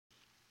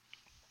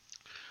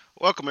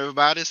Welcome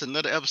everybody. It's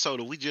another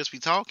episode of We Just Be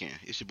Talking.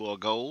 It's your boy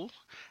Gold.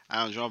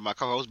 I'm joined by my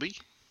co-host B.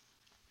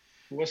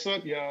 What's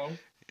up, y'all?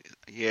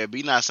 Yeah,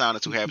 B not sounding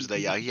too happy today,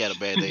 y'all. He had a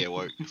bad day at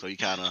work, so he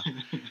kinda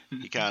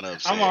I'm all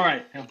upset.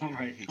 right. I'm all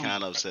right. He I'm all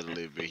kinda right. upset a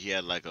little bit. He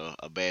had like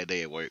a bad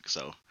day at work,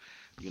 so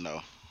you know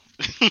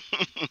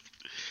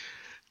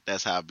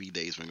that's how B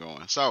day's been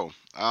going. So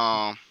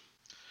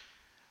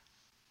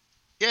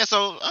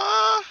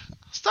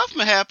stuff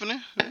been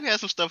happening. We had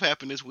some stuff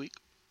happen this week.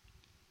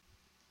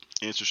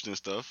 Interesting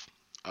stuff.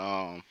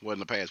 Well in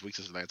the past week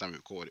since the last time we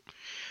recorded.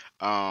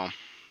 Um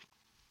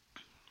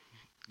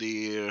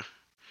the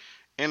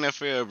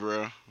NFL,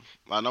 bro.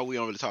 I know we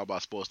don't really talk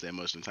about sports that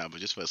much in time, but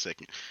just for a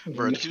second,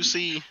 bro, did you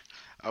see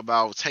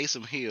about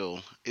Taysom Hill?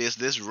 Is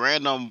this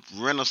random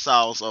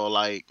renaissance or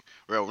like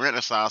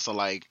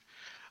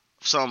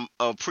some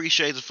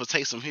appreciation for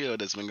Taysom Hill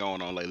that's been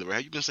going on lately, bro?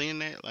 Have you been seeing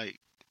that? Like,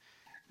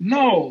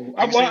 No,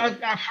 have you seen?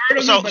 I've heard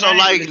of So it, but so I ain't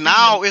like really seen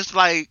now it. it's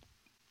like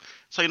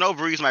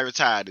Breeze might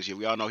retire this year.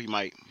 We all know he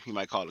might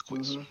call it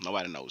quits. Hmm.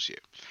 Nobody knows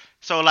yet.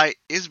 So like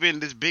it's been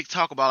this big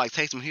talk about like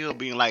Taysom Hill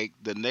being like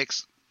the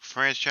next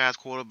franchise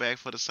quarterback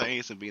for the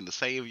Saints and being the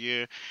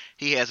savior.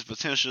 He has the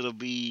potential to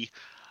be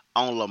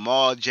on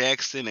Lamar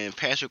Jackson and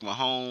Patrick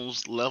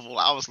Mahomes level.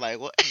 I was like,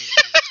 what?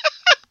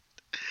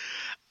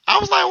 I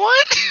was like,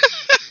 what?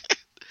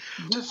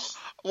 Just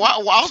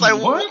I was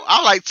like,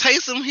 what?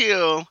 Taysom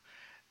Hill,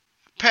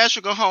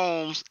 Patrick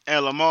Mahomes,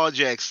 and Lamar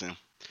Jackson.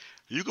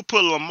 You could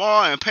put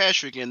Lamar and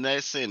Patrick in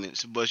that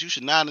sentence, but you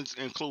should not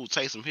include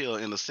Taysom Hill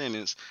in a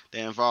sentence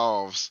that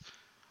involves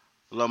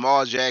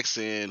Lamar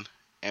Jackson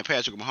and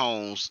Patrick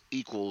Mahomes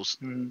equals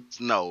Mhm.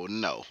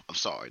 no. I'm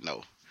sorry,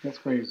 no. That's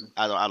crazy.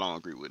 I don't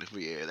agree with it.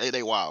 But yeah,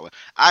 they wild.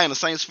 I am a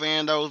Saints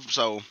fan though,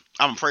 so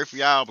I'm gonna pray for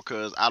y'all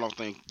because I don't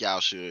think y'all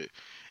should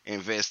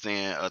invest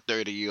in a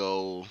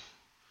 30-year-old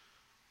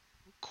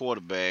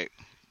quarterback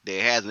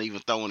that hasn't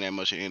even thrown that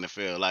much in the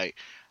NFL. Like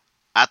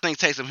I think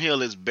Taysom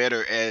Hill is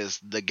better as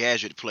the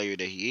gadget player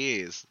that he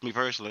is. Me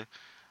personally,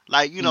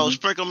 like Hmm.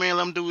 sprinkle man,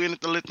 let him do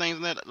anything, little things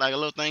in that, like a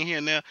little thing here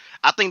and there.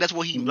 I think that's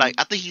what he like.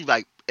 Hmm. I think he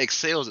like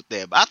excels at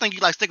that. But I think you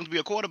like sticking to be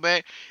a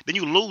quarterback, then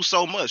you lose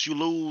so much. You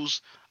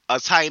lose a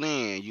tight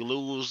end, you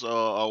lose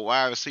a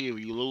wide receiver,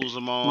 you lose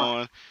them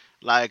Right. on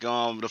like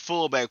the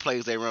fullback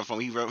plays they run from.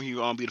 He be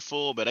the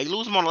fullback. They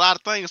lose him on a lot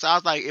of things. So I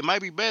was like, it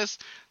might be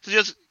best to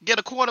just get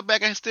a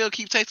quarterback and still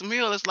keep Taysom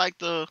Hill. It's like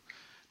the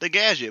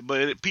gadget,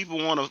 but people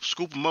want to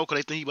scoop him up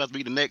because they think he about to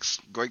be the next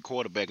great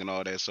quarterback and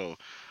all that. So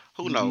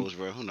who Hmm. knows,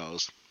 bro? Who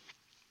knows?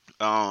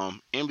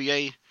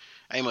 NBA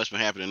ain't much been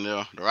happening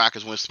there. The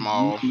Rockets went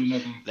small. Literally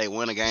nothing. They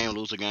win a game,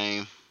 lose a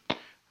game.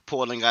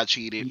 Portland got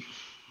cheated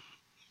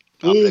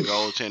off that Oof.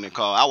 goaltending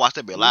call. I watched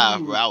that bit live,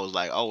 bro. Oof. I was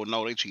like, oh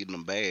no, they cheated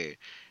them bad.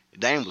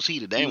 Dame was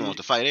heated. Dame Yeah. wanted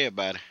to fight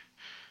everybody.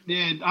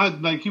 Yeah. I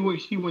like he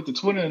went to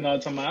Twitter and all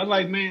the time. I was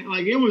like, man,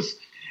 like it was.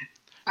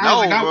 I was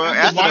like, No, bro.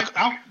 I was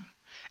watching.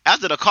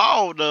 After the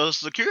call, the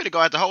security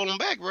guard had to hold him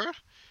back, bro.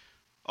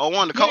 Or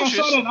one of the Yeah, I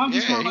saw coaches. that. I'm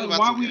just Yeah, kind he of was like,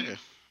 about why to. we? Yeah.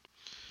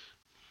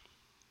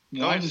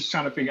 Go I'm ahead. just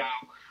trying to figure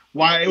out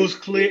why it was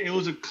clear. It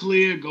was a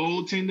clear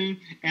goaltending,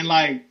 and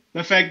like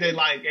the fact that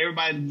like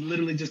everybody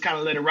literally just kind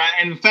of let it ride,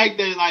 and the fact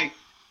that like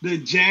the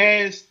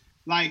Jazz,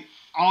 like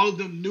all of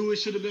them knew it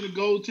should have been a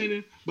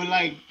goaltending, but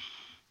like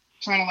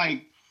trying to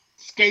like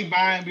skate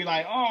by and be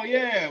like, oh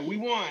yeah, we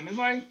won. It's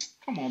like,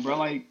 come on,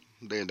 bro.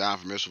 Then Don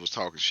from Mitchell was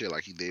talking shit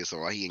like he did, so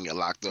like he didn't get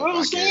locked That's up what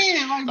I'm by Gary.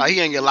 saying. Like he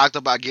didn't get locked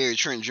up by Gary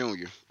Trent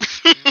Jr.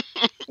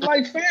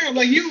 Fam,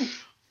 like you,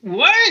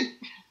 what?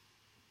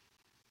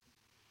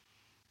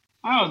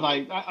 I was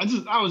like,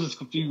 I was just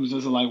confused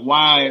as to like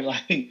why,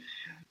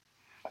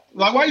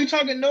 like why you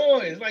talking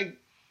noise? Like,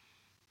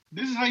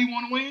 this is how you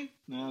want to win?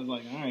 And I was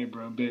like, all right,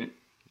 bro, bet.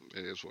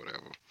 It is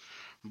whatever.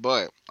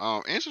 But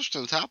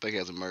interesting topic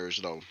has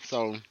emerged though.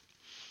 So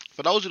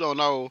for those who don't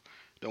know,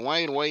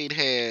 Dwayne Wade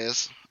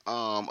has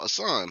a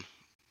son.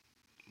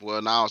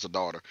 Well, now it's a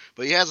daughter,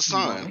 but he has a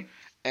son, Daughter.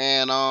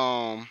 and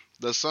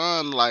the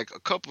son like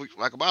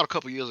about a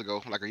couple years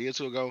ago, like a year or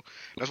two ago,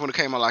 that's when it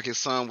came out like his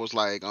son was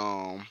like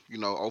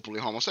openly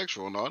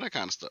homosexual and all that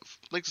kind of stuff.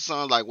 I think the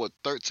son's like what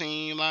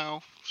 13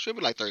 now, should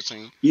be like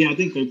 13. Yeah, I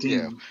think Yeah.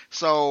 13.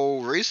 So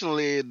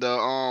recently, the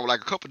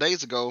like a couple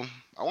days ago,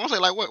 I want to say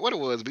like what it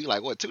was, be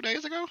like what 2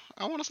 days ago.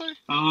 I want to say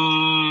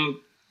Uh,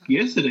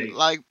 yesterday.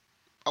 like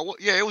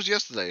yeah, it was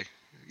yesterday.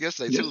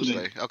 Yesterday,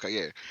 Yesterday. Tuesday. Okay,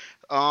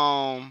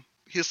 yeah.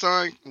 His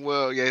son.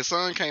 Well, yeah, his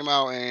son came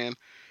out and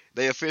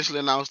they officially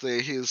announced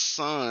that his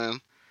son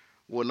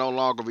will no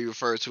longer be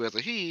referred to as a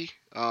he.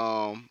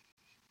 The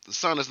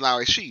son is now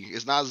a she.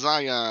 It's not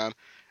Zion.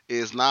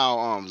 It's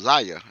now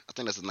Zaya. I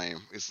think that's the name.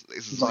 It's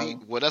Z.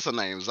 Zion. Well, that's her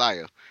name,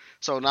 Zaya.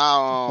 So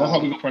now That's how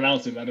we gonna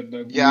pronounce it.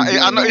 yeah,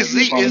 I know it's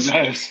We Z.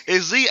 apologize.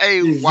 It's Z.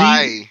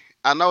 ZAYA.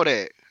 I know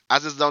that. I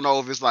just don't know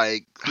if it's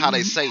like how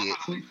they say it.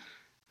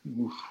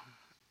 Oof.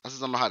 I just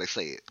don't know how they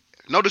say it.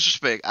 No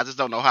disrespect. I just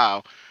don't know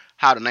how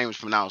the name is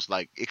pronounced.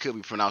 Like it could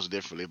be pronounced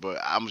differently, but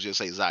I'm gonna just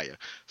say Zaya.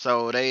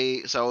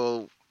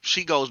 So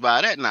she goes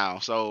by that now.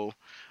 So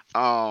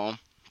um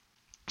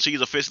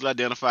she's officially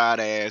identified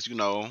as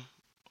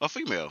a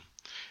female.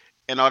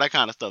 and all that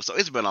kind of stuff. So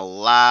it's been a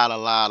lot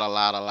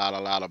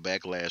of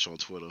backlash on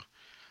Twitter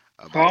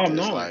Oh, about I'm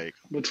this. knowing.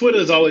 But Twitter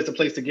is always the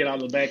place to get all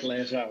the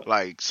backlash out.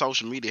 Like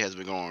social media has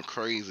been going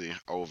crazy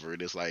over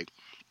it. It's like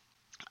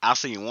I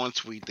seen one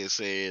tweet that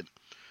said,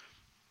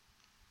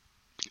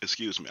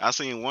 excuse me, I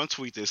seen one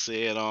tweet that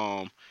said,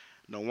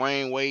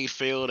 Dwayne Wade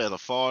failed as a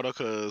father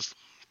because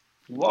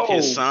his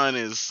Whoa. son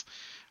is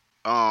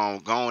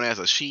gone as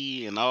a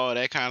she and all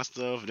that kind of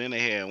stuff. Then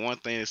they had one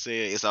thing that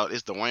said it's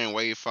Dwayne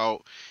Wade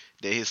fault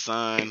that his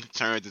son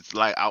turned it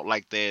like out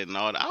like that and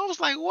all that. I was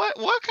like, what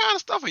kind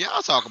of stuff are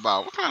y'all talking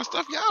about? What kind of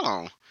stuff y'all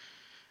on?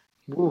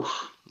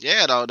 Oof.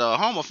 Yeah, the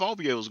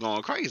homophobia was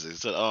going crazy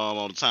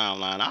on the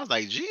timeline. I was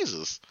like,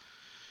 Jesus.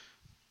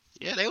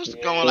 Yeah, they was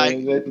going like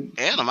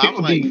Adam. I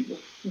was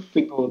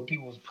People like, be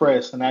people's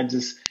press, and I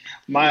just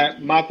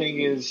my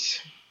thing is,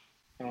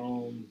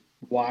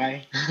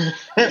 why?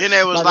 then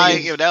it was My thing like,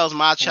 is, if that was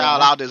my child,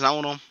 why? I'll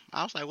disown him.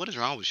 I was like, what is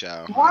wrong with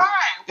y'all? Why?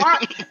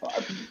 Why?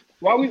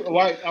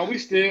 Why are we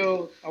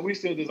still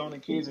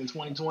disowning kids in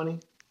 2020?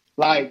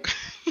 Like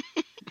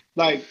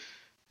like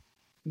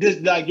this,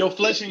 like your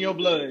flesh and your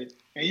blood,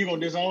 and you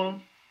gonna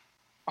disown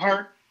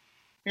her,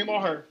 him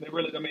or her? They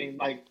really, I mean,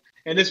 like,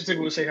 in this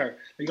particular, we'll say her.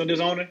 You gonna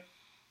disown her?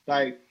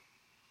 Like,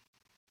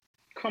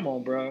 come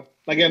on, bro.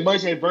 Like, as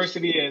much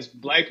adversity as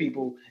black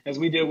people, as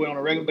we deal with on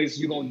a regular basis,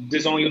 you gonna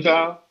disown your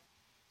child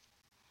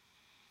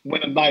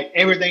when like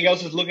everything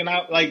else is looking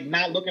out, like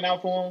not looking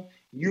out for them.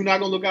 You not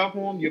gonna look out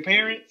for them. Your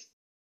parents.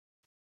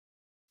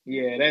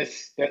 Yeah,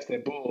 that's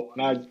that bull,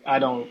 and I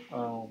don't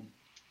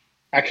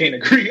I can't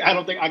agree. I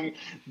don't think I can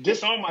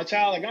disown my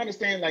child. Like, I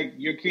understand, like,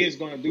 your kid's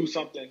gonna do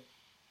something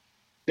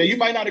that you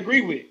might not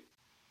agree with.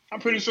 I'm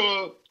pretty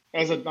sure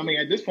at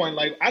this point,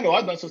 like, I know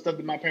I've done some stuff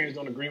that my parents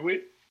don't agree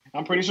with.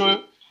 I'm pretty sure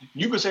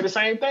you could say the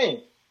same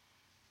thing.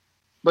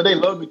 But they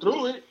love me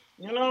through it,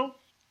 you know?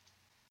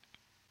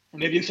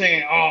 And if you're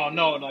saying, oh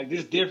no, like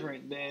this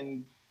different,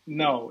 then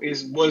no.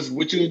 Was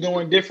what you were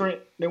doing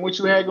different than what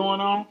you had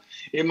going on?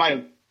 It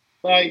might,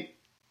 like,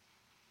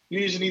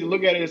 you just need to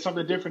look at it as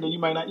something different that you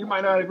might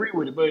not agree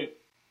with it. But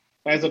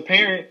as a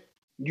parent,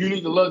 you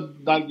need to love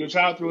like your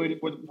child through it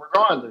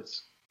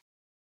regardless.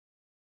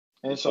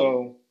 And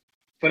so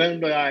for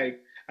them to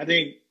like, I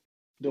think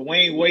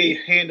Dwayne Wade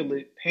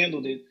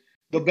handled it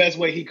the best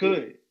way he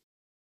could,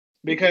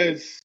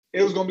 because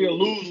it was gonna be a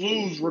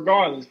lose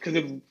regardless. Because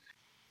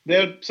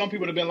if some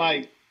people would have been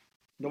like,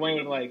 Dwayne would have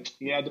been like,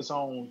 yeah, I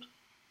disowned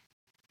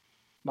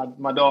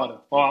my daughter,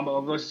 or I'm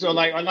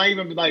not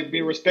even like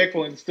being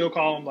respectful and still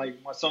call him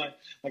like my son.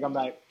 Like,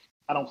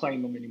 I don't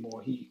claim him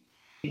anymore.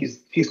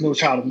 He's no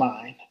child of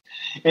mine.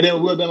 And then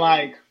we'll have been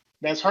like,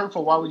 that's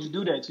hurtful. Why would you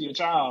do that to your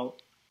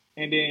child?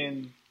 And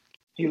then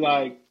he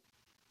like,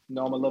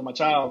 no, I'm gonna love my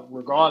child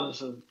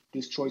regardless of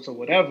this choice or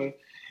whatever.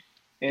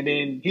 And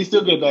then he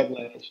still get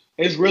backlash.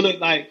 It's really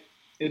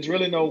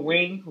no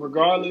win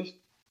regardless.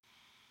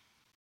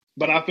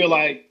 But I feel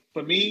like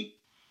for me,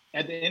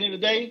 at the end of the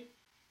day,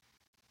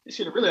 this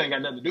shit really ain't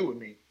got nothing to do with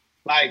me.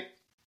 Like,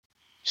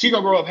 she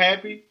gonna grow up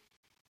happy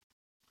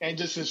and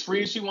just as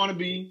free as she wanna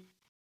be.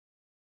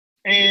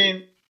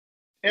 And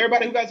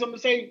everybody who got something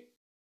to say,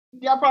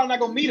 y'all probably not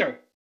gonna meet her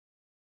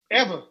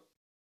ever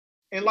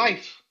in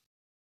life.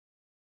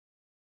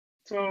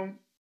 So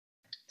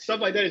stuff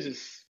like that is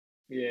just,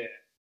 yeah.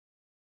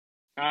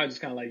 I was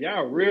just kind of like,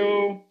 y'all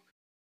real,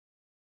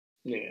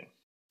 yeah.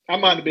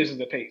 I'm on the business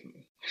that pays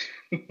me.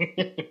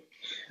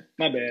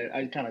 My bad.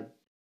 I kind of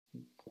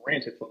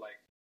ranted for like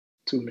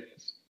 2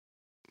 minutes.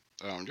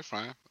 You're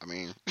fine. I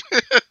mean,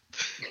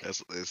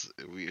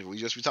 we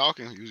just be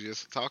talking. You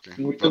just talking.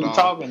 We could be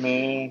talking,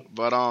 man.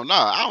 But no,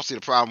 I don't see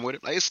the problem with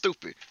it. Like, it's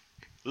stupid.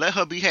 Let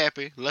her be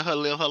happy. Let her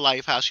live her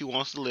life how she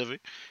wants to live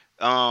it.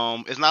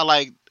 It's not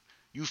like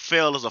you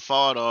fail as a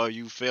father or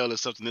you fail at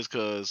something just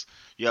because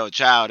you have a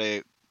child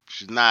that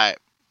she's not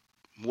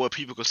what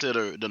people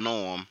consider the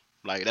norm.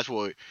 Like, that's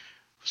what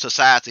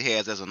society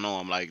has as a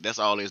norm. Like, that's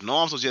all it is.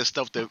 Norms are just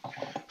stuff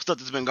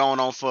that's been going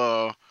on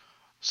for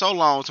so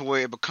long to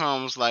where it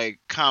becomes like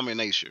common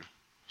nature.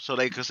 So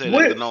they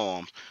consider it the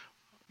norms.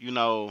 You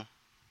know,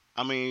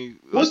 I mean,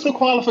 what's the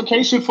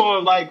qualification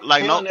for like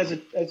no, as a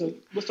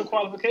what's the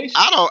qualification?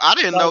 I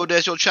didn't know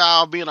that your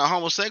child being a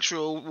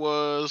homosexual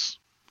was,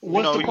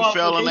 you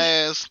failing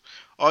as,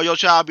 or your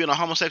child being a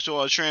homosexual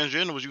or a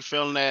transgender was you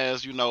failing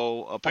as,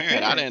 a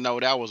parent. I didn't know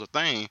that was a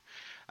thing.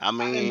 I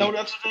mean, I didn't know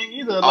that's a thing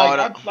either.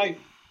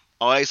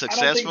 Are they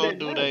successful? Are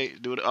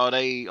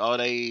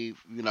they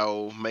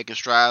making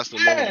strides to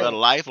live a better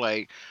life?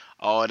 Like,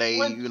 are they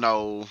what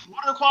are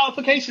the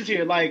qualifications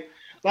here? Like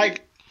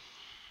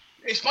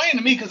explain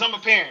to me, because I'm a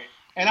parent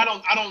and I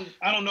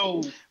don't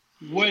know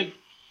what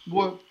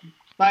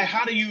like,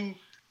 how do you,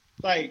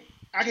 like,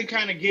 I can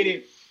kind of get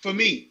it for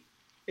me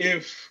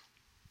if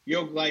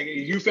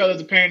you felt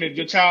as a parent that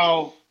your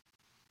child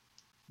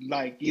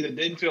like either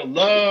didn't feel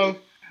love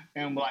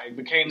and like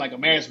became like a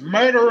mass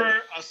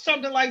murderer or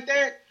something like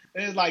that,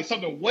 and it's like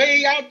something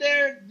way out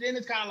there, then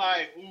it's kind of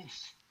like,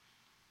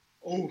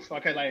 oof,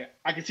 okay, like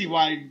I can see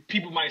why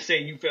people might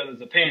say you failed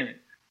as a parent,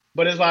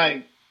 but it's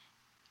like,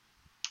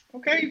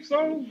 Okay,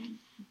 so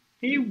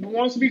he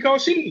wants to be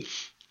called she.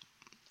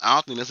 I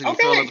don't think that's any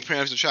fun of the Okay,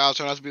 parents. The child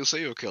turn out to be a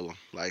serial killer.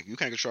 Like you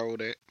can't control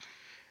that.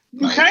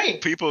 you Like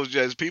can't.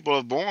 people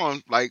are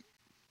born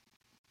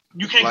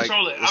You can't like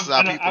control it. this is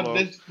how people are.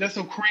 That's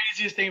the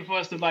craziest thing for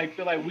us to like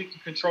feel like we can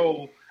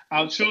control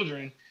our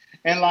children,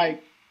 and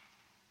like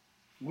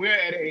we're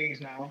at an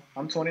age now.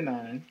 I'm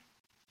 29.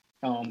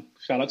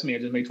 Shout out to me. I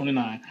just made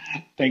 29.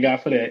 Thank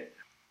God for that.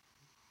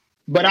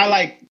 But I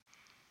like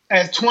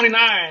at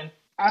 29,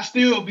 I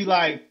still be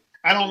like,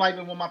 I don't like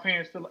it when my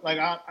parents feel like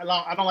I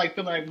don't like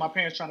feeling like my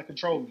parents trying to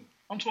control me.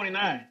 I'm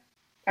 29.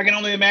 I can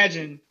only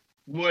imagine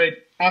what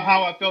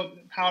how I felt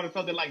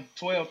at like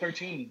 12,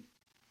 13.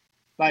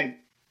 Like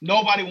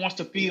nobody wants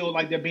to feel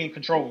like they're being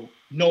controlled.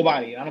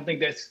 Nobody. I don't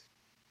think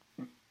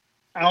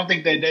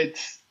that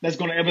that's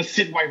going to ever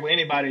sit right with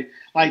anybody.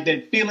 Like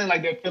that feeling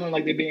like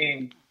they're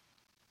being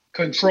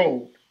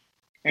controlled.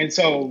 And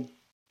so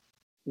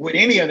with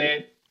any of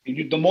that,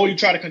 the more you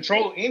try to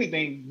control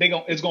anything,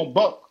 it's gonna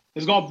buck.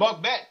 It's gonna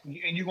buck back,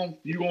 and you're gonna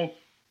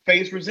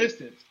face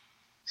resistance.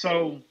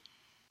 So,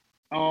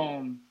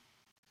 um,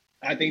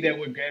 I think that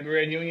what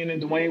Gabrielle Union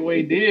and Dwayne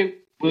Wade did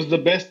was the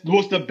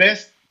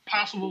best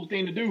possible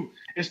thing to do.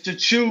 Is to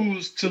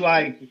choose to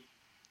like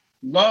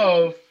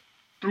love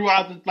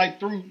throughout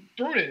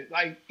through it,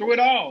 like through it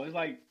all. It's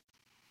like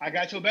I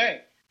got your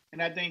back,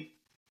 and I think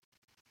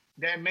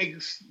that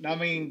makes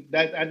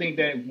that I think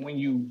that when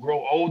you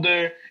grow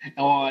older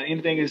or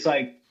anything, it's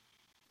like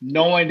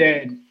knowing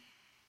that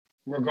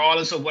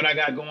regardless of what I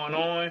got going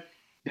on,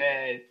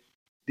 that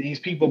these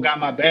people got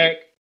my back.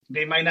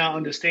 They might not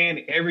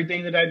understand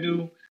everything that I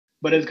do,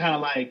 but it's kind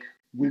of like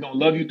we're gonna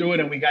love you through it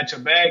and we got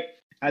your back.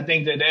 I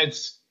think that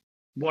that's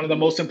one of the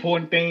most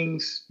important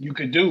things you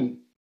could do.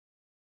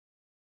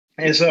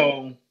 And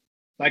so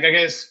like I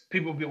guess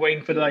people be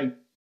waiting for like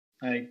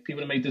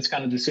people to make this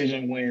kind of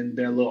decision when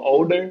they're a little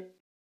older.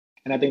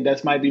 And I think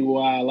that's might be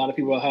why a lot of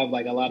people have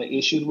like a lot of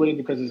issues with it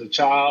because it's a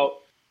child,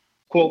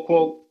 quote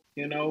quote,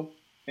 you know.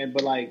 And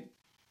but like,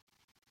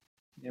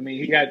 I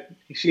mean,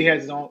 she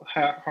has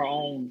her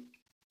own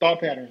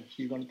thought pattern.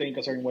 She's going to think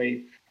a certain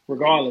way,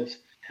 regardless.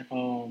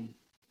 Um,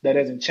 that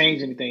doesn't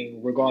change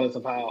anything, regardless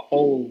of how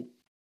old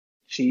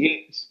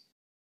she is.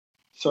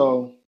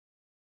 So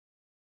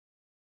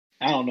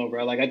I don't know,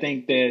 bro. Like I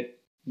think that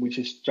we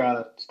should try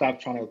to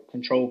stop trying to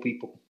control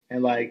people.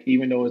 And like,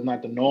 even though it's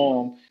not the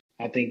norm,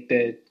 I think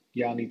that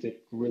y'all need to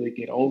really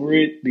get over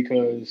it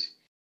because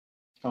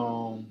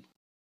um,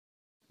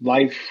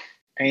 life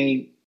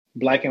ain't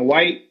black and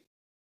white.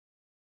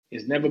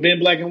 It's never been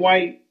black and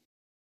white.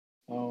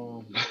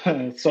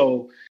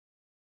 So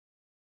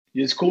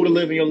it's cool to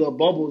live in your little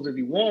bubbles if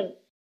you want,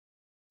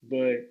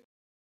 but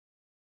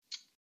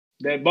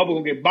that bubble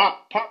gonna get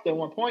popped at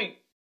one point,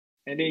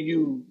 and then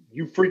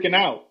you freaking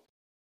out.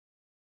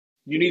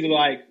 You need to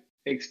like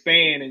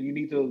expand, and you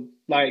need to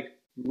like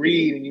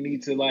read, and you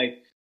need to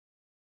like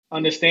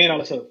understand all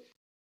this stuff.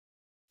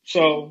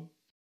 So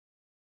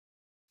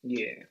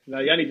yeah, now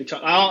y'all need to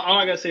talk. All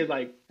I gotta say is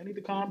like, I need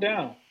to calm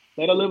down.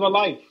 Let her live her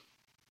life.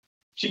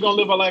 She gonna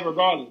live her life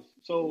regardless.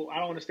 So I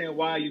don't understand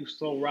why you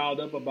so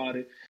riled up about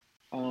it.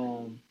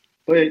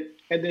 But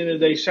at the end of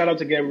the day, shout out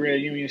to Gabrielle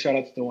Union, shout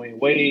out to Dwayne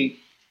Wade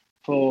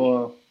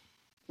for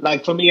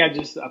like for me. I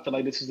feel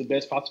like this is the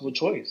best possible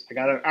choice. Like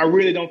I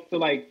really don't feel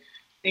like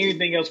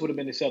anything else would have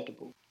been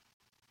acceptable.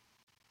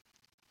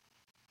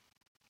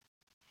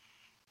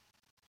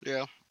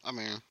 Yeah, I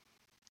mean,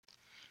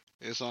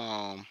 it's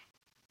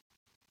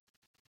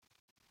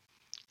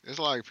it's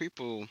like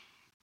people.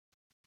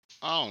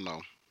 I don't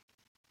know.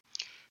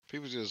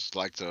 People just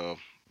like to.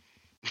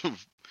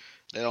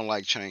 They don't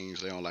like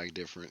change. They don't like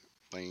different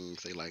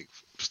things. They like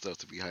stuff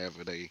to be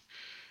however they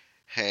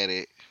had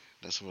it.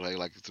 That's what they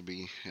like it to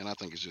be, and I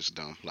think it's just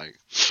dumb. Like,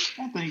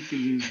 I think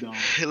it is dumb.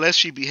 let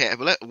she be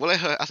happy. Let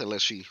her. I said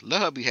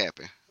let her be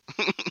happy.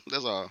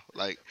 That's all.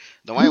 Like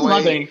This Dwayne is my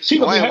Wade. thing.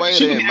 Dwayne Wade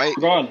She gonna didn't be happy make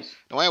regardless.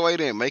 Dwayne Wade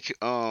didn't make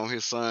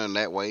his son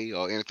that way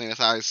or anything. That's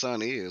how his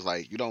son is.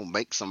 Like you don't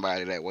make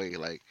somebody that way.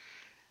 Like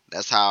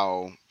that's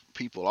how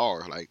people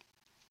are. Like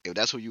if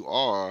that's who you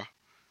are,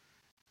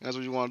 that's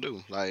what you want to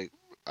do. Like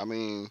I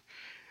mean,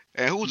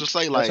 and who's to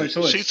say That's her like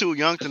she choice. too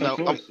young to That's her know?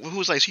 choice.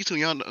 Who's say she's too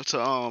young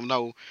to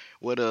know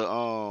whether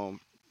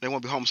they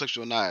want to be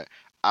homosexual or not?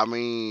 I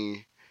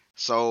mean,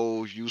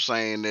 so you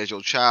saying that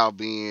your child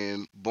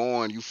being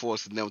born, you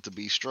forcing them to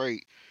be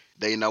straight?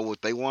 They know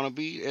what they want to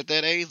be at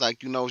that age.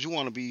 Like you know, you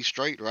want to be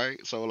straight,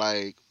 right? So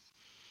like,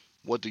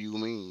 what do you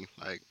mean?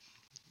 Like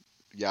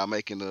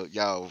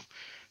y'all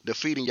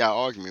defeating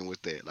y'all argument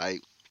with that?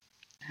 Like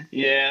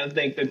Yeah,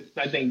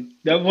 I think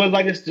that was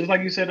like it's just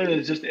like you said earlier.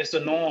 It's the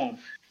norm,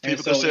 and people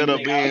so consider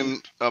anything out of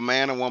being a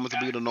man and woman to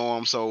be the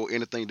norm, so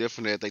anything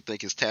different that they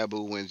think is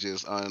taboo and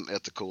just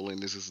unethical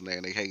and this is and that,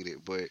 and they hate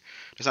it. But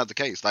that's not the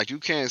case. Like you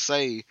can't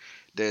say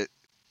that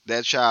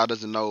that child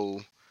doesn't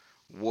know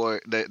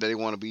what that they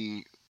want to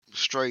be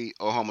straight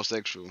or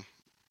homosexual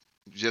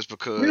just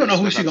we don't know because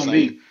who that's she not the gonna same.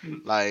 be.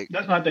 Like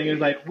That's my thing. Is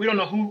like we don't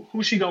know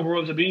who she gonna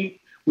grow up to be.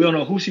 We don't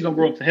know who she gonna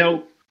grow up to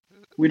help.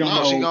 We don't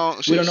No, she know.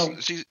 gon' We don't know.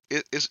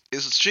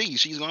 it's she.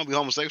 She's gonna be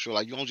homosexual.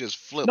 Like you don't just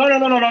flip. No.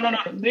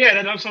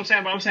 Yeah, that's what I'm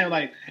saying. But I'm saying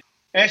like,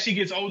 as she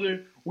gets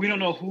older, we don't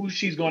know who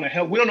she's gonna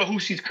help. We don't know who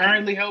she's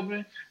currently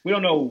helping. We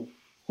don't know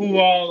who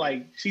all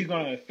like she's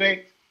gonna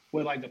affect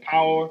with like the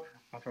power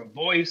of her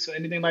voice or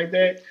anything like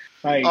that.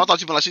 Like Oh, I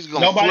thought you meant like she's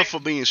gonna nobody. flip for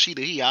being she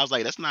to he. I was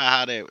like, that's not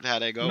how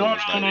that goes. No. Like,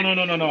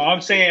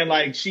 I'm saying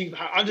like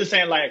I'm just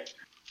saying like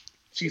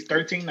she's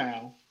 13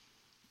 now.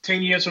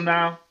 10 years from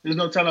now, there's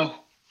no telling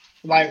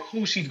like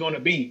who she's gonna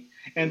be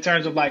in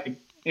terms of like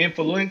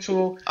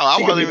influential. oh, I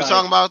She could wasn't be even like,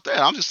 talking about that.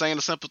 I'm just saying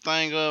the simple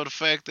thing of the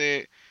fact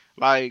that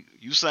like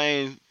you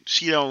saying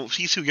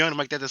she's too young to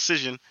make that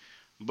decision.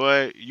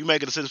 But you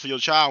make a decision for your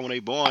child when they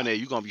born that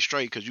you're gonna be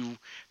straight because you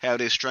have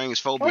this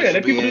strange oh phobia yeah, for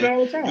that people do being. that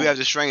all the You time. have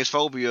this strange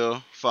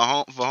phobia for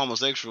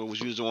homosexual,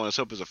 which you just want to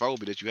accept as a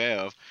phobia that you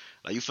have.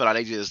 Like you feel like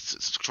they just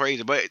it's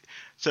crazy. But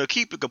to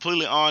keep it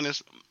completely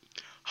honest,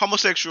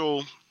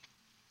 homosexual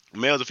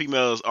males and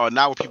females are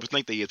not what people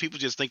think they is. People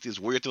just think this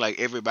weird thing like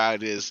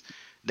everybody is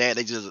that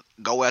they just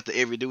go after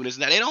every dude.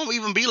 Now they don't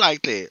even be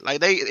like that. Like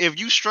they, if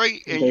you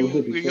straight and They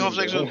really be you chilling,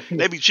 homosexual, bro.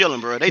 they be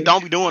chilling, bro. They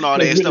don't be doing all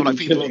They that really stuff be like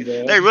people. chilling,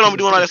 bro. They really don't be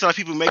doing all that stuff like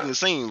people making the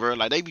scene, bro.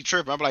 Like they be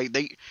tripping. I'm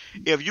like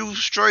if you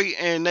straight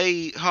and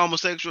they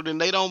homosexual, then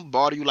they don't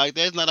bother you like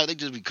that. It's not like they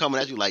just be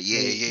coming at you like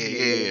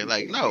yeah.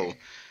 Like no,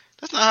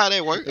 that's not how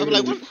that works. They I'm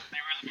really like be, what? they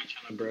really be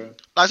chilling, bro. Like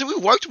I said, we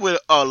worked with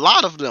a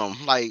lot of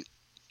them. Like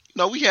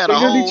we had They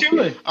really be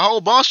chilling. a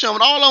whole bunch of them,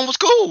 and all of them was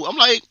cool. I'm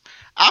like,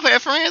 I've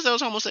had friends that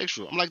was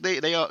homosexual. I'm like,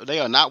 they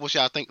are not what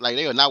y'all think. Like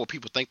they are not what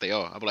people think they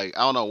are. I'm like,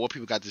 I don't know what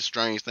people got this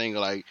strange thing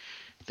of like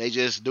they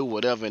just do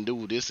whatever and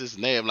do this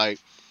and that. I'm like,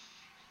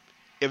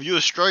 if you're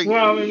straight,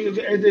 Well, I mean,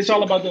 it's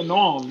all about the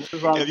norm. It's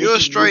about if you're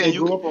what straight they and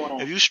you grew up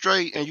around. if you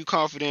straight and you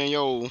confident in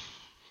your,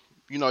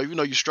 even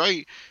though you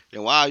straight,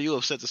 then why are you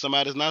upset that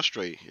somebody's not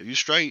straight? If you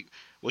straight,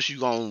 what you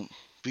gonna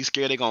be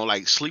scared they gonna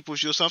like sleep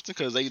with you or something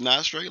because they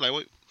not straight? Like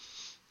what?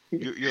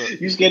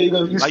 You scared they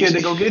go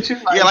get you?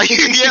 Yeah, like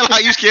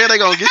like you scared they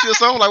gonna get you or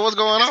something? Like what's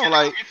going on?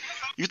 Like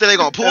you think they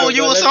gonna pull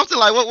you or something?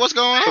 Like what's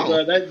going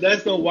on? Bro,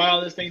 that's the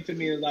wildest thing to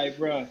me. Is like,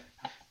 bro,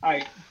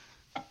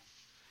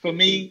 for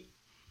me,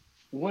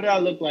 what I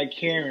look like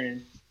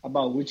caring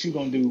about what you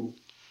gonna do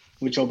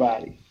with your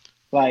body,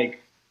 like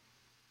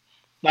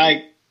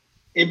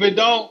if it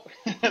don't,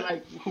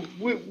 like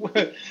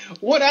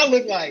what I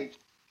look like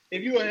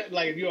if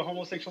you're a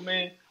homosexual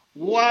man,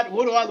 what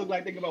do I look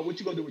like thinking about what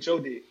you gonna do with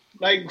your dick?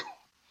 Like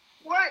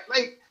what?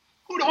 Like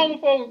who the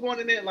homophobes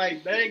going in there?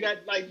 Like that ain't got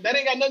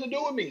nothing to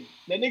do with me.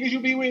 The niggas you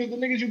be with is the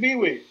niggas you be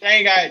with. They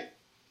ain't got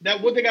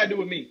that. What they got to do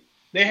with me?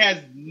 That has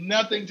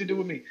nothing to do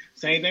with me.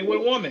 Same thing with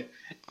a woman.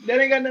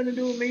 That ain't got nothing to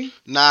do with me.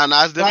 Nah,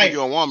 it's different when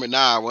you're a woman.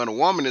 Nah, when a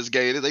woman is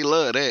gay, they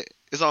love that.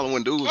 It's only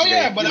when dudes are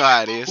gay. But you know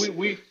how it is.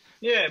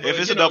 But if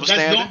it's a double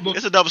standard,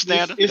 it's a double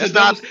standard. That's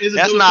not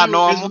not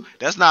normal.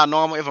 That's not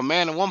normal. If a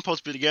man and woman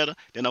supposed to be together,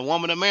 then a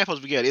woman and a man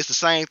supposed to be together. It's the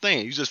same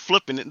thing. You just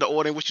flipping it the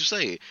order in which you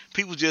say it.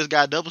 People just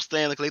got double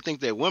standard because they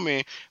think that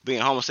women being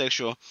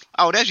homosexual,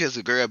 oh, that's just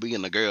a girl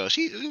being a girl.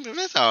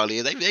 That's all it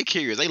is. They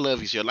curious. They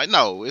love each other. Like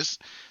no, it's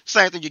the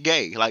same thing. You're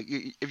gay. Like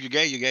if you're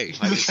gay, you're gay.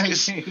 Like it's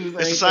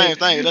the same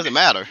thing. It doesn't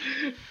matter.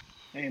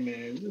 Hey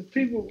man,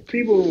 people,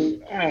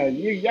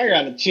 y'all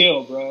gotta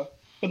chill, bro.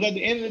 Because at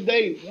the end of the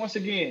day, once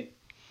again.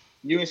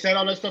 You ain't said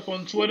all that stuff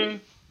on Twitter,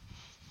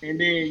 and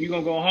then you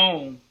gonna go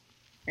home,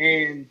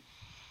 and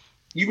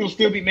you gonna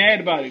still be mad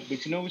about it.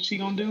 But you know what she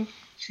gonna do?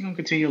 She gonna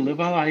continue to live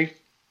her life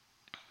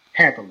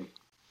happily.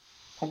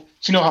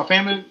 She know her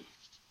family,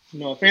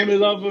 her family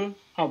love her,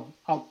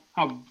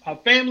 her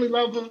family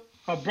love her,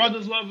 her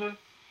brothers love her.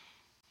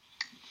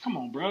 Come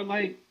on, bro.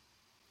 Like,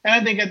 and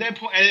I think at that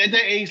point, at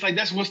that age, like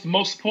that's what's the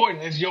most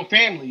important is your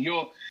family,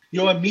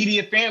 your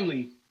immediate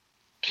family,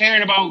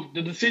 caring about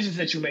the decisions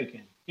that you're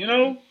making. You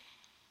know.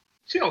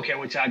 She don't care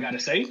what y'all gotta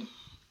say.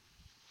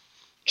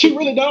 She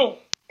really don't.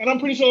 And I'm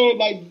pretty sure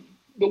like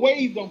the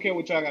Waves don't care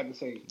what y'all got to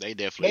say. They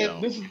definitely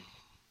don't.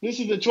 This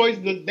is the choice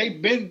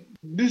that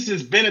this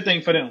has been a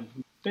thing for them.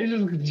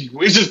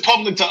 It's just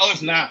public to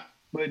us now.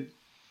 But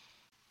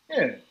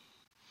yeah.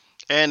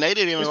 And they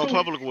didn't even go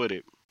public with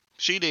it.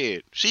 She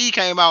did. She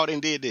came out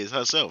and did this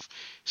herself.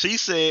 She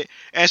said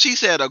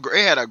it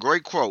had a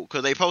great quote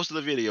because they posted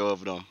a video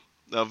of them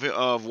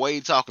of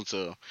Wade talking to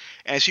her,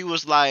 and she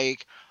was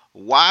like,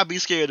 why be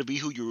scared to be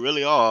who you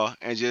really are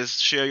and just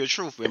share your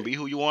truth and be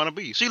who you want to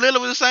be? She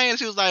literally was saying,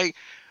 she's like,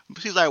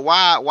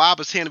 why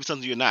pretend to be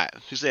something you're not?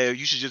 She said,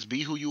 you should just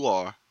be who you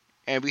are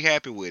and be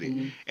happy with it.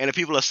 Mm-hmm. And if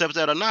people accept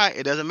that or not,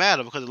 it doesn't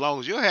matter because as long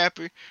as you're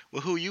happy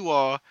with who you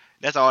are,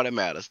 that's all that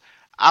matters.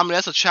 I mean,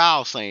 that's a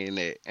child saying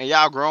that. And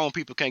y'all grown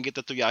people can't get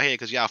that through y'all head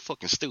because y'all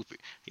fucking stupid.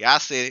 Yeah, I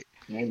said it.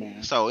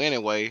 Amen. So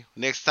anyway,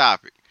 next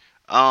topic.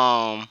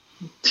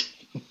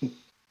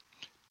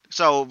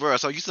 So, bro,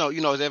 it's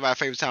everybody's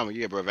favorite time of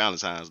year, bro.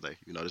 Valentine's Day.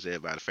 This is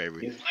everybody's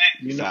favorite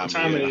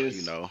time of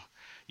year.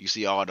 You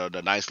see all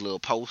the nice little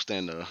posts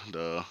and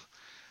the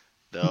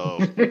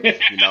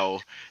You know,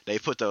 they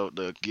put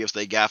the gifts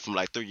they got from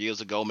like 3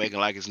 years ago, making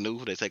like it's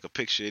new. They take a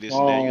picture of this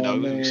and that. You Oh know,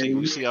 man.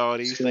 we see all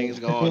these things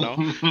going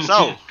on.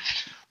 So,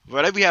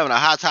 bro, they be having a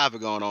hot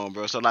topic going on,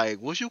 bro. So like,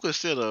 what you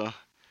consider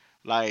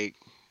like,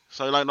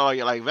 so like no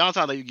like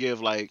Valentine's Day you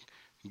give like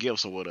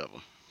gifts or whatever.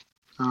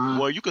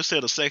 Well, you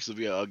consider sex to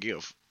be a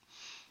gift.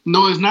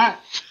 No, it's not.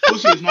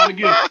 Pussy is not a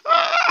gift.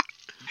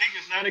 Dick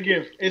is not a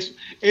gift.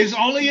 It's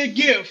only a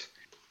gift.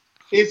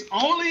 It's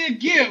only a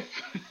gift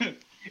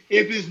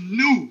if it's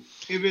new.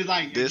 If it's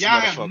like This y'all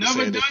have motherfucker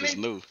never said done this is it.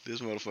 new.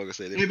 This motherfucker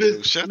said If this is new.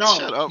 it's Shut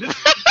up. no.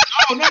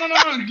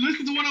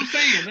 Listen to what I'm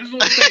saying. Listen to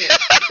what I'm saying.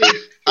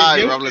 All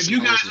right, bro, I'm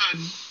listening.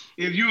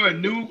 If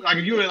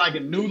you're like a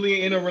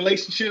newly in a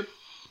relationship,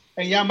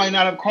 and y'all might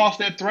not have crossed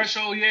that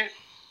threshold yet,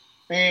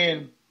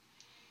 and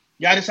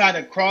y'all decide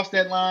to cross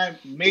that line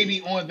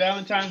maybe on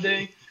Valentine's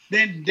Day,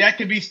 then that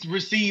could be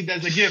received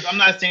as a gift. I'm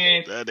not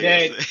saying that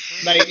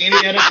like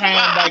any other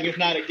time, like it's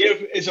not a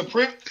gift. It's a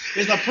privilege.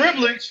 It's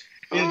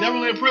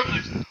definitely a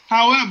privilege.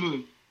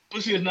 However,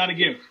 pussy is not a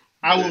gift.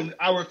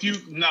 I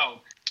refuse.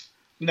 No.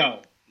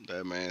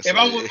 That man. If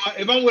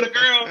I'm with a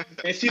girl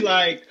and she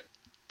like,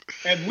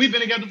 and we've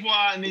been together for a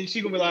while, and then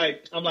she gonna be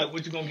like, I'm like,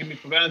 what you gonna give me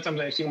for Valentine's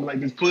Day? She gonna be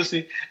like, this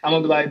pussy. I'm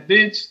gonna be like,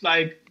 bitch,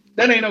 like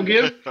that ain't no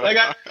gift. Like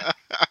I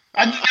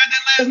just got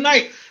that last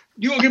night.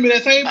 You gonna give me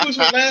that same pussy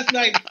last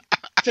night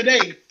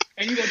today,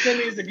 and you gonna tell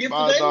me it's a gift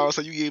today? Dog,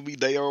 so you give me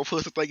day old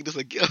pussy thinking it's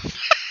a gift?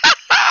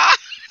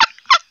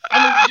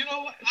 I mean, you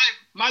know what? Like,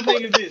 my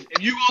thing is this: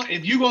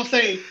 if you gonna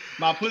say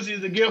my pussy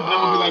is a gift, then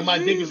gonna be like my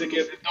dick is a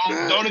gift.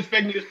 Don't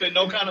expect me to spend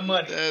no kind of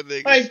money.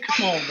 Like,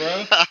 come on,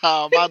 bro.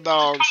 My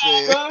dog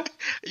said, on,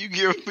 "You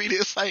give me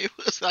this same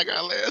pussy I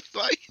got last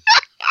night."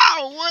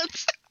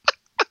 What?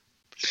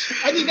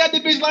 I just got the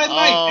bitch last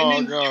night, and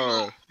then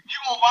God. you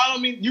gonna wild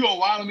on me. You gonna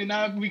wild on me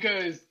now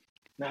because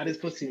this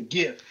pussy a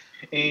gift,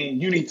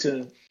 and you need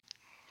to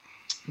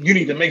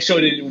make sure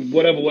that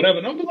whatever.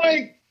 And I'm be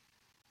like,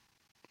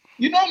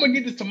 you know, I'm gonna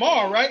get this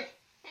tomorrow, right?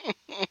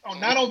 Oh,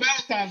 not on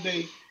Valentine's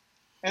Day,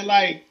 and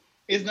like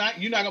you're not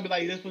gonna be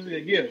like, this pussy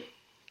a gift.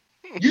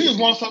 You just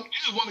want something. You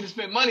just want me to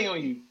spend money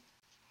on you,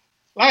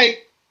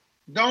 like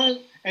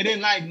don't, and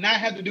then like not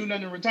have to do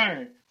nothing in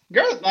return.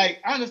 Girl,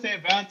 like I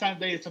understand Valentine's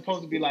Day is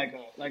supposed to be like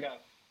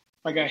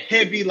a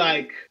heavy,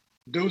 like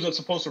dudes are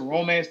supposed to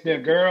romance their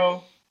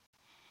girl,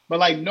 but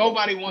like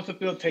nobody wants to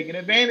feel taken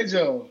advantage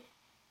of.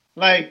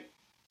 Like,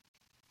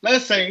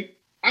 let's say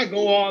I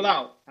go all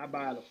out. I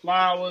buy the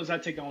flowers. I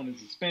take on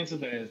this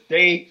expensive ass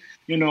date.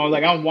 You know,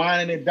 like I'm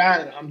whining and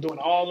dining. I'm doing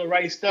all the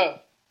right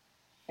stuff,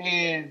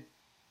 and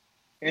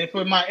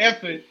for my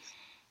efforts,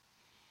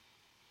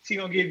 she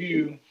gonna give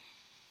me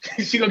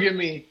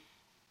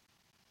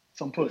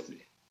some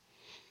pussy.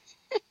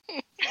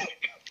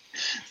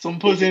 Some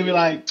pussy and be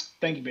like,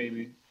 thank you,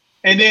 baby.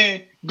 And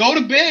then go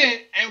to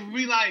bed and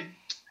be like,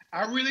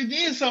 I really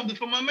did something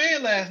for my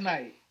man last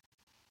night.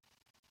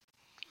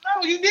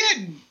 No, you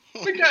didn't.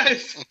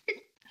 Because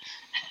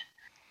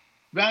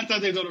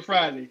Valentine's Day's on a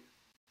Friday.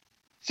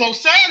 So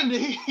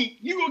Saturday,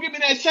 you gonna give me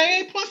that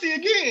same pussy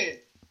again.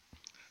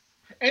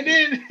 And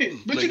then,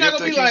 but you're not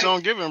gonna be like, keeps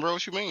on giving, bro.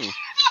 What you mean?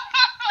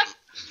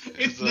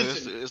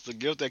 It's the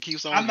gift that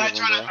keeps on giving, bro.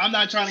 I'm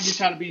not trying to get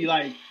y'all to be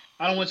like,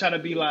 I don't want y'all to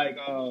be like,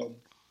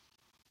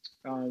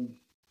 not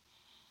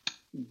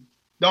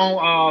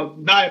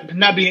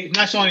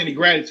showing any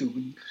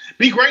gratitude.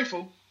 Be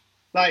grateful.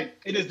 Like,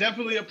 it is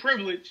definitely a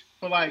privilege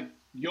for like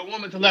your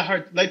woman to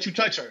let you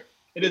touch her.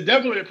 It is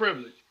definitely a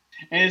privilege,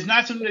 and it's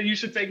not something that you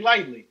should take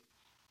lightly.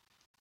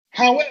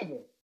 However,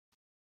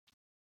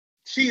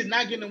 she is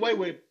not getting away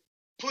with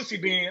pussy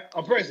being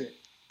a present,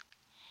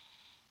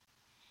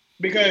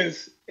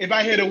 because if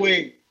I hit her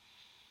with,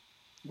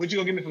 what you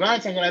gonna give me for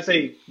Valentine's when I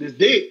say this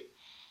dick,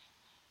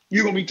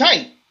 you're gonna be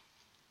tight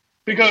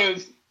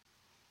because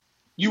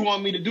you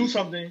want me to do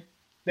something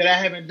that I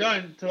haven't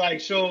done to like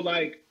show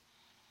like,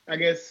 I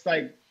guess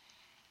like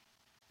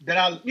that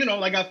I, you know,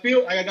 like I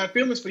feel like I got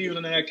feelings for you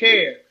and I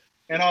care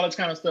and all this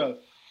kind of stuff.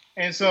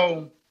 And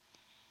so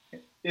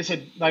it's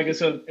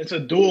a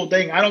dual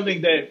thing. I don't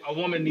think that a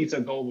woman needs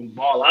to go and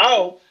ball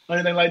out or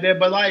anything like that,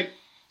 but like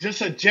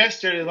just a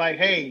gesture is like,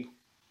 hey,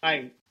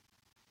 like,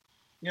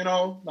 you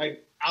know,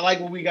 like I like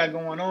what we got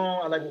going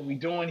on. I like what we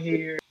doing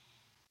here.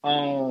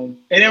 And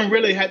then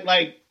really had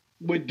like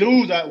with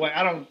dudes, I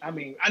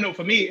know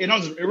for me, it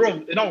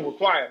don't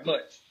require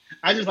much.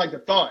 I just like the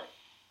thought.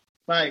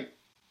 Like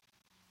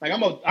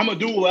I'm a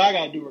do what I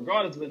gotta do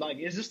regardless, but like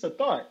it's just a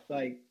thought.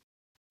 Like,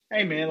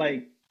 hey man,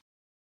 like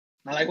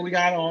I like what we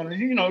got on. And,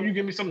 you know, you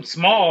give me something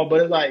small, but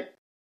it's like,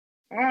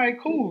 all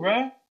right, cool,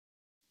 bro.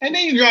 And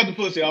then you drop the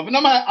pussy off, and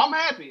I'm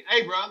happy.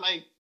 Hey, bro,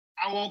 like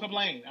I won't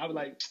complain. I was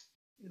like,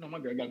 you know, my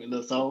girl got me a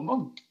little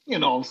something. You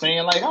know what I'm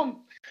saying? Like I'm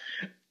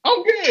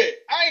good.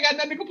 I ain't got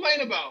nothing to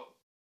complain about.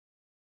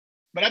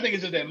 But I think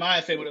it's just that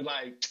mindset where it's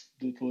like,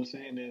 do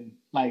pussy and then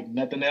like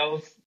nothing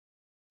else.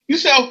 You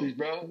selfish,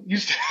 bro. You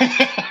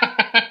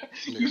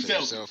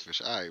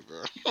selfish. All right,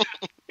 bro.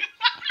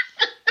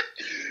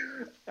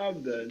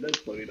 I'm done. That's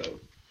funny though.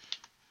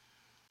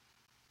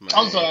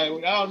 I'm Man,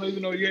 sorry, I don't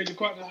even know you had your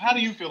question. How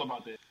do you feel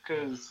about that?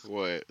 Because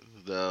what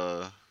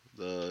the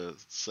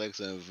sex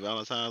and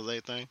Valentine's Day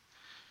thing?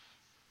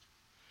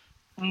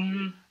 I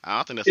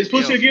don't think that's a is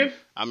pussy a gift.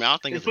 gift? I mean, I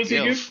don't think Is it's a pussy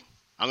a gift? gift.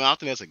 I mean, I don't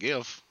think that's a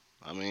gift.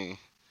 I mean,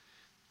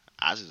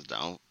 I just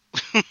don't.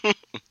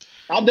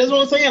 That's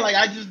what I'm saying. Like,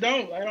 I just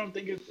don't. I don't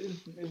think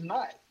it's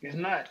not. It's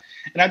not.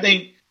 And I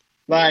think,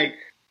 like,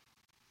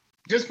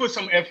 just put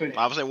some effort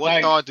I in. would say, what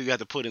Like, thought do you have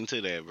to put into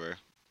that, bro?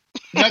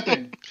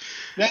 nothing.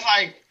 That's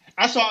like,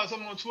 I saw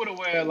something on Twitter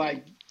where,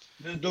 like,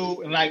 this dude,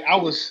 and, like, I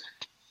was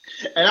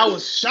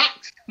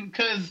shocked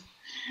because,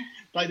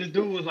 like, this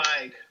dude was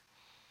like,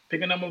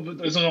 pick a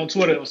number, it's on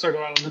Twitter, it was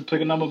circling around,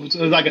 pick a number, it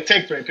was like a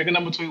text rate, pick a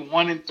number between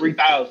 1 and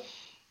 3,000.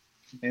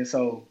 And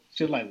so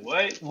she was like,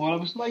 what? Well, I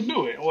was like,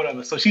 do it, or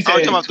whatever. So she Oh,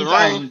 you talking said about the ring?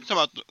 2,000. You talking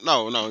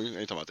about no, you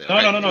ain't talking about that. No,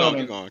 no, Okay, no, keep no, going, no,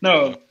 keep going, keep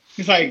going. no.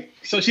 He's like,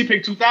 so she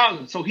picked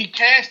 2,000. So he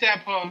cashed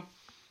that for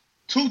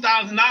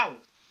 $2,000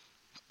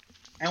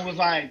 and was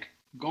like,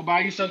 go buy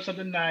yourself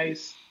something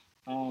nice.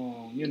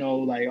 You know,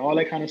 like all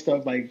that kind of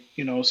stuff, like,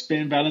 you know,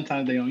 spend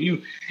Valentine's Day on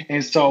you.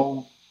 And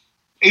so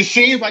it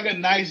seems like a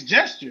nice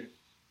gesture.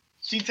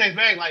 She takes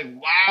back like,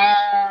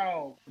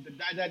 wow, the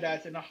da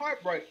and the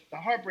heartbreak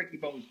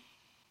emoji.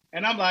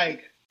 And I'm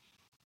like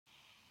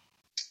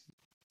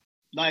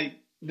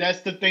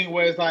that's the thing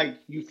where it's like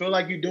you feel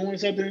like you're doing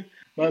something,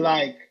 but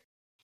like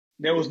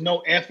there was no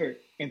effort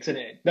into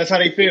that. That's how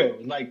they feel.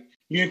 Like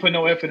you didn't put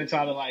no effort into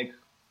how to like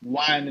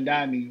wine and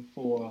dine me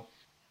for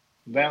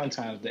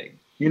Valentine's Day.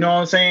 You know what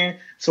I'm saying?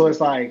 So it's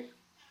like,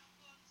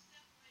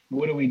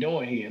 what are we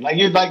doing here? Like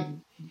it's like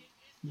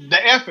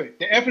the effort.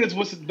 The effort is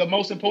what's the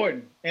most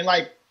important. And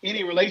like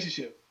any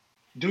relationship.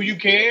 Do you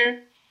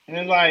care? And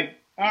it's like,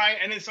 all right,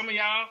 and then some of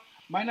y'all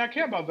might not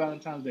care about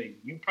Valentine's Day.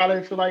 You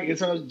probably feel like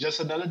it's just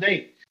another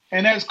day.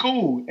 And that's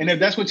cool. And if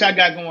that's what y'all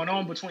got going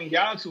on between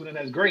y'all two, then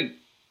that's great.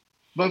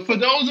 But for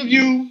those of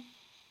you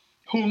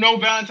who know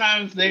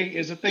Valentine's Day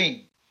is a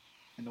thing,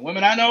 and the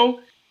women I know,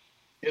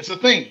 it's a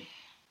thing.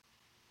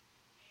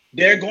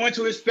 They're going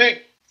to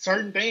expect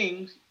certain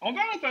things on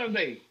Valentine's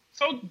Day.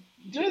 So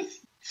just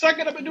suck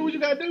it up and do what you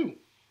gotta do.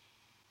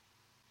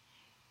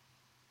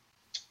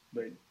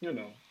 But you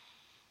know,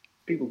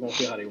 people gonna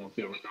feel how they want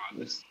to feel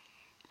regardless.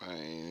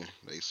 Man,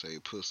 they say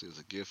pussy is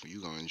a gift and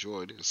you gonna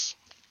enjoy this.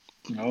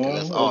 No, And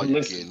that's all you're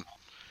listen.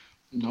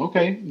 getting.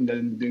 Okay,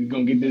 then you're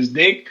gonna get this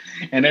dick,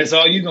 and that's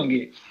all you're gonna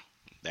get.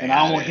 That And ain't I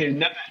how don't want to that hear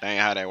nothing. that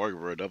ain't how that work,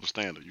 bro. Double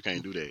standard. You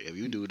can't do that. If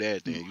you do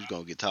that, then you're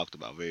gonna get talked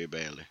about very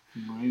badly.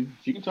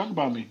 You can talk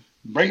about me.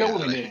 That Break ain't up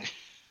how with me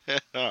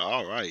that.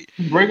 All right.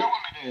 then. Break up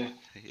with me then.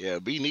 Yeah,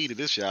 B needed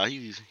this, y'all.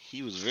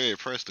 He was very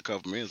impressed a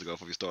couple minutes ago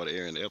before we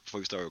started before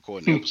we started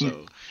recording the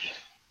episode.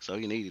 So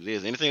he needed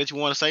this. Anything that you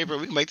want to say, bro?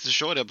 We can make this a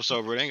short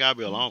episode, bro. It ain't gotta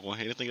be a long one.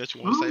 Anything that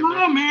you want to say, bro?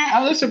 No,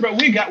 man. Listen, bro.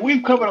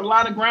 We've covered a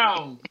lot of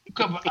ground. We've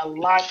covered a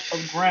lot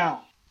of ground.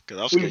 Cause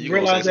I'm scared We've you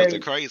gonna say realized that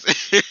something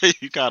crazy.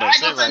 You kind of I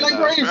ain't gonna upset say right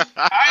nothing now. crazy.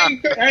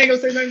 I ain't gonna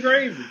say nothing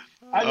crazy.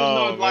 I just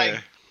know Oh it's like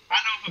man. I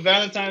know for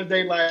Valentine's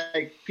Day,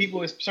 like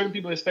certain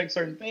people expect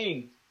certain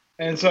things,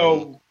 and Mhm.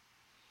 so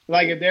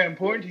like if they're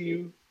important to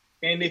you,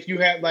 and if you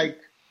have like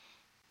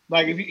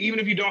if you even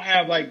if you don't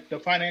have like the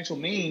financial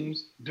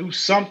means, do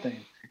something.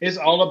 It's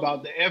all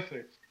about the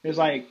effort. It's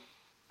like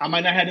I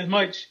might not have as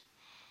much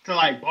to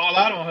like ball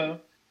out on her,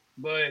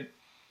 but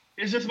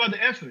it's just about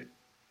the effort.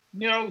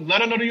 You know,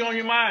 let her know that you're on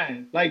your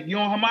mind, like you're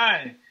on her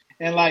mind,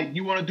 and like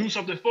you want to do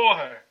something for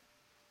her.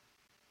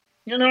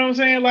 You know what I'm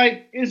saying?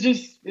 Like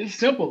it's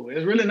simple.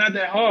 It's really not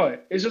that hard.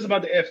 It's just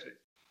about the effort.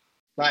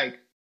 Like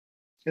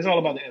it's all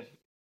about the effort.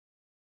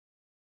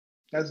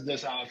 That's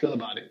just how I feel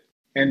about it.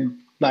 And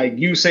like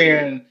you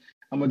saying,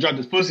 I'm gonna drop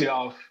this pussy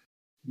off.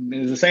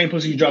 It's the same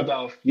pussy you dropped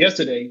off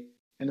yesterday,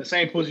 and the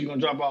same pussy you're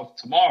gonna drop off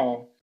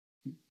tomorrow.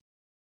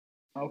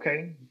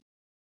 Okay.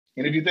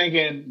 And if you're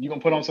thinking you're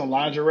gonna put on some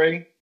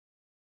lingerie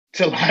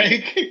to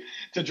like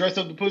to dress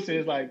up the pussy,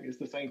 it's like it's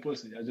the same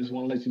pussy. I just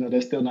want to let you know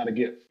that's still not a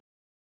gift.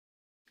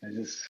 I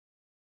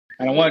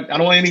don't want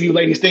any of you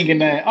ladies thinking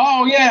that,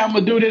 oh yeah, I'm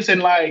gonna do this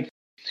and like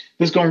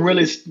it's gonna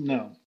really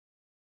no,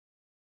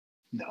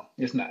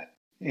 it's not.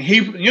 And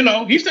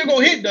he's still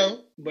gonna hit though,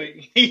 but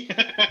he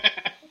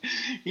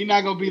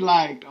not gonna be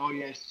like, oh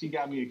yeah, she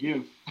got me a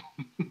gift.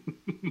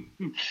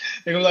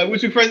 They're gonna be like,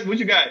 what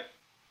you got?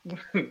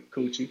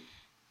 Coochie.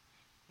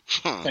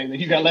 Same thing.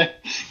 You got left.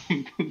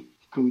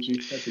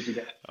 Coochie. That's what you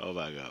got. Oh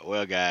my god.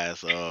 Well,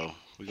 guys,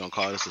 we're gonna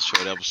call this a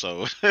short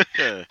episode for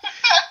this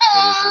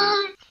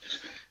week.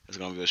 It's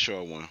gonna be a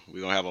short one.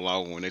 We're gonna have a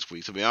long one next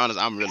week. To be honest,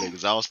 I'm really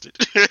exhausted.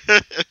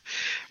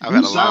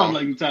 You sound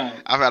like you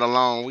tired. I've had a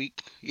long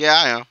week. Yeah,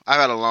 I am. I've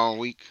had a long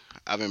week.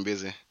 I've been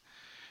busy.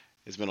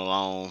 It's been a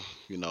long,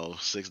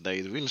 6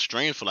 days. We've been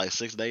streaming for like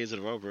 6 days in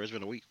a row, bro. It's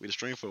been a week. We been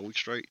streaming for a week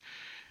straight.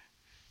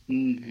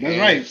 That's And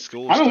right.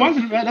 school I've been stuff.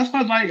 watching that. That's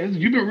why like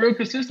you've been real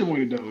consistent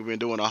with it though. We've been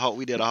doing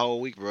we did a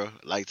whole week, bro.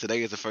 Like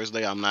today is the first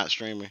day I'm not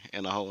streaming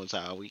in the whole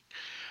entire week.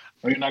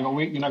 Oh, you're not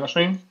gonna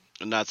stream?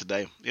 Not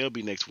today. It'll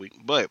be next week.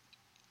 But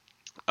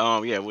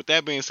yeah. With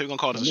that being said, we're gonna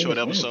call this a I short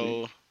it's Wednesday.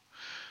 episode.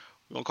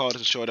 We're gonna call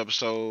this a short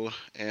episode,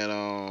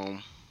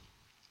 and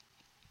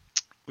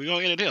we're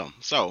gonna end it here.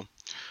 So,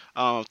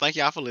 thank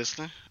y'all for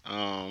listening.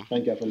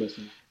 Thank y'all for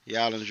listening.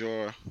 Y'all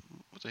enjoy.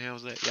 What the hell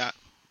was that? Y'all,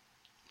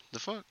 the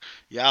fuck?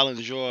 Y'all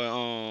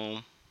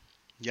enjoy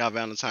y'all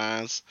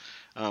Valentine's.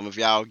 If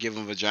y'all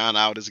giving vagina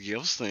out as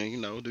gifts,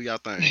 then do y'all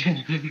thing.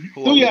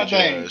 Who Do are we y'all to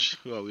thing. judge?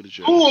 Who are we to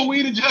judge? Who are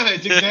we to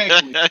judge?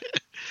 Exactly.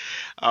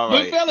 All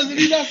But right. fellas, if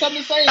you got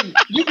something to say,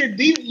 you can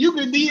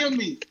DM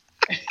me.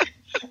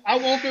 I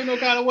won't feel no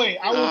kind of way.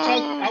 I will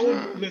talk. I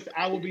will listen.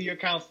 I will be your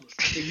counselor.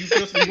 If you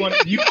feel so, you want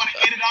to get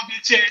it off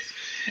your chest,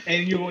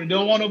 and you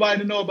don't want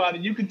nobody to know about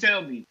it, you can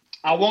tell me.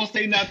 I won't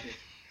say nothing.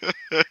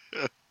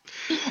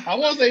 I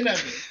won't say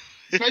nothing,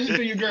 especially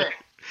to your girl.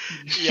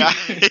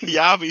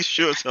 Y'all be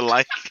sure to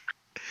like,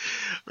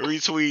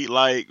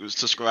 retweet,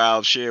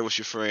 subscribe, share with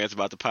your friends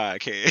about the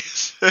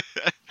podcast.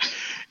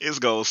 It's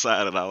Gold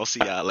Signing. I'll see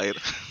y'all later.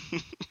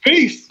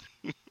 Peace.